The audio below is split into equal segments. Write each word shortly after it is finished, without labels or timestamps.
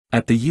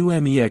At the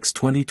UMEX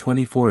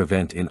 2024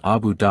 event in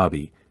Abu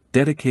Dhabi,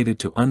 dedicated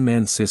to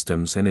unmanned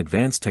systems and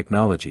advanced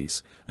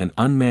technologies, an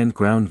unmanned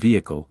ground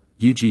vehicle,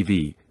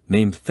 UGV,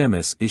 named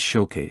THeMIS is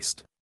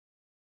showcased.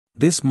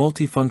 This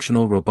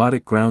multifunctional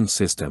robotic ground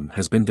system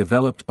has been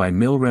developed by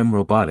Milrem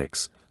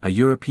Robotics, a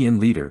European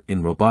leader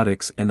in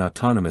robotics and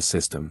autonomous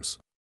systems.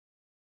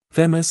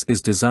 THeMIS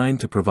is designed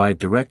to provide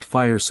direct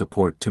fire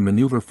support to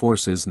maneuver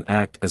forces and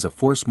act as a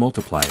force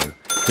multiplier,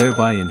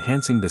 thereby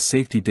enhancing the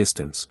safety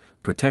distance,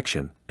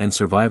 protection, and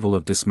survival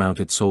of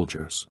dismounted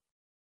soldiers.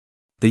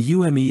 The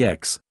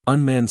UMEX,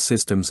 Unmanned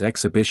Systems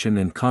Exhibition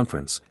and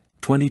Conference,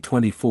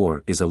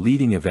 2024 is a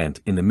leading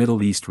event in the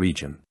Middle East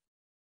region.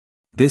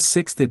 This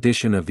sixth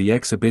edition of the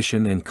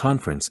exhibition and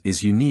conference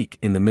is unique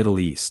in the Middle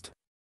East.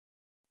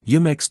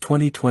 UMEX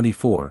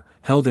 2024,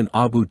 held in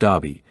Abu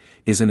Dhabi,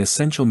 is an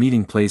essential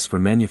meeting place for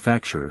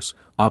manufacturers,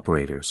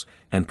 operators,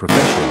 and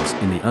professionals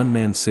in the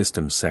unmanned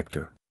systems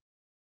sector.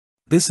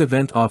 This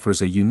event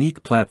offers a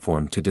unique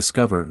platform to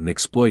discover and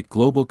exploit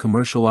global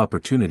commercial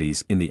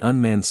opportunities in the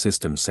unmanned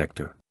systems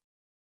sector.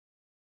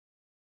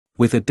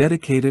 With a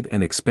dedicated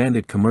and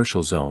expanded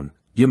commercial zone,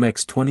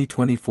 UMEX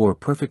 2024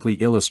 perfectly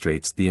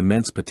illustrates the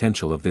immense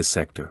potential of this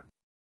sector.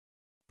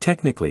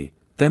 Technically,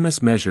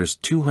 THeMIS measures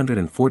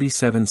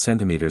 247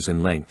 centimeters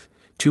in length,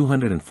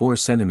 204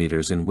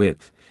 centimeters in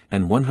width,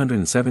 and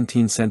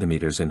 117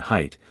 centimeters in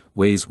height,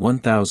 weighs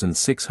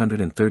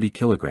 1,630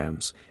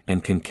 kilograms,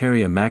 and can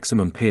carry a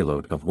maximum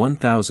payload of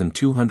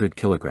 1,200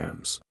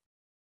 kilograms.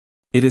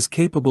 It is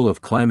capable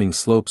of climbing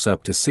slopes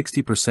up to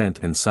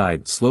 60% and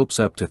side slopes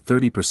up to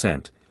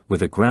 30%,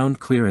 with a ground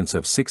clearance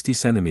of 60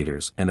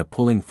 centimeters and a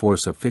pulling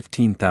force of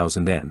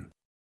 15,000 N.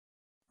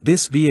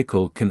 This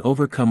vehicle can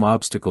overcome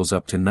obstacles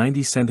up to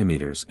 90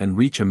 centimeters and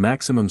reach a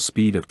maximum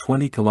speed of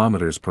 20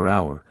 kilometers per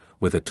hour,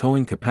 with a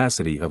towing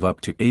capacity of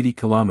up to 80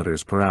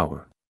 kilometers per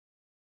hour.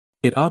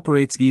 It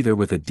operates either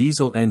with a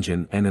diesel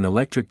engine and an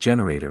electric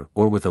generator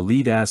or with a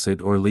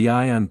lead-acid or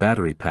Li-ion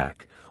battery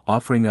pack,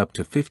 offering up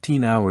to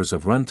 15 hours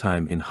of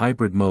runtime in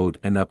hybrid mode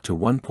and up to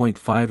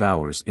 1.5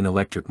 hours in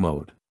electric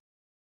mode.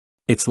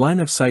 Its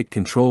line-of-sight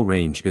control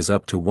range is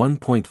up to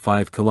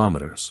 1.5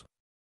 kilometers.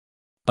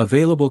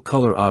 Available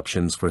color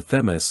options for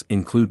THeMIS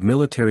include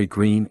military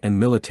green and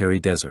military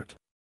desert.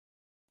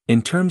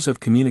 In terms of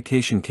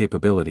communication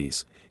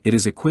capabilities, it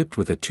is equipped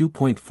with a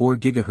 2.4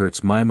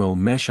 GHz MIMO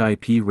mesh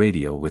IP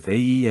radio with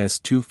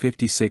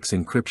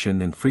AES-256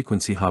 encryption and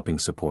frequency hopping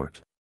support.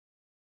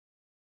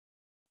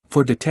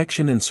 For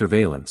detection and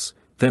surveillance,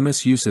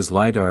 THeMIS uses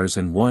LiDARs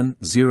and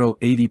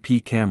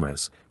 1080p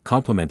cameras,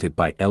 complemented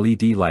by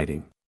LED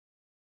lighting.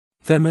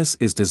 THeMIS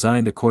is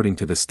designed according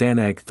to the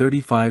STANAG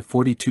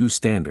 3542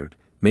 standard,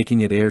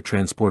 making it air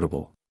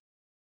transportable.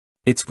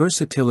 Its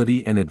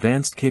versatility and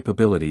advanced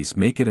capabilities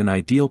make it an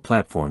ideal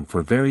platform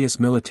for various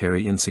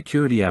military and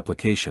security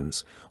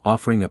applications,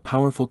 offering a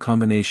powerful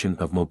combination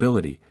of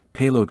mobility,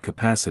 payload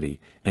capacity,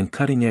 and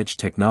cutting-edge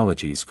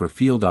technologies for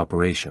field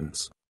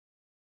operations.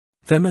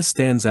 THeMIS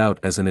stands out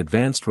as an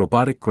advanced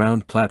robotic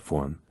ground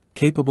platform,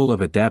 capable of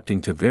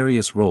adapting to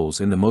various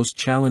roles in the most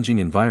challenging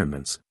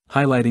environments,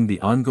 highlighting the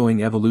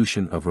ongoing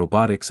evolution of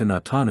robotics and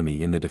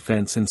autonomy in the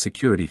defense and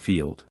security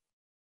field.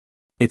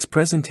 Its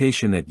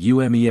presentation at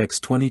UMEX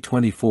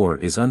 2024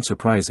 is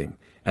unsurprising,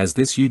 as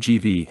this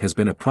UGV has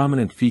been a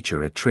prominent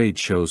feature at trade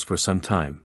shows for some time.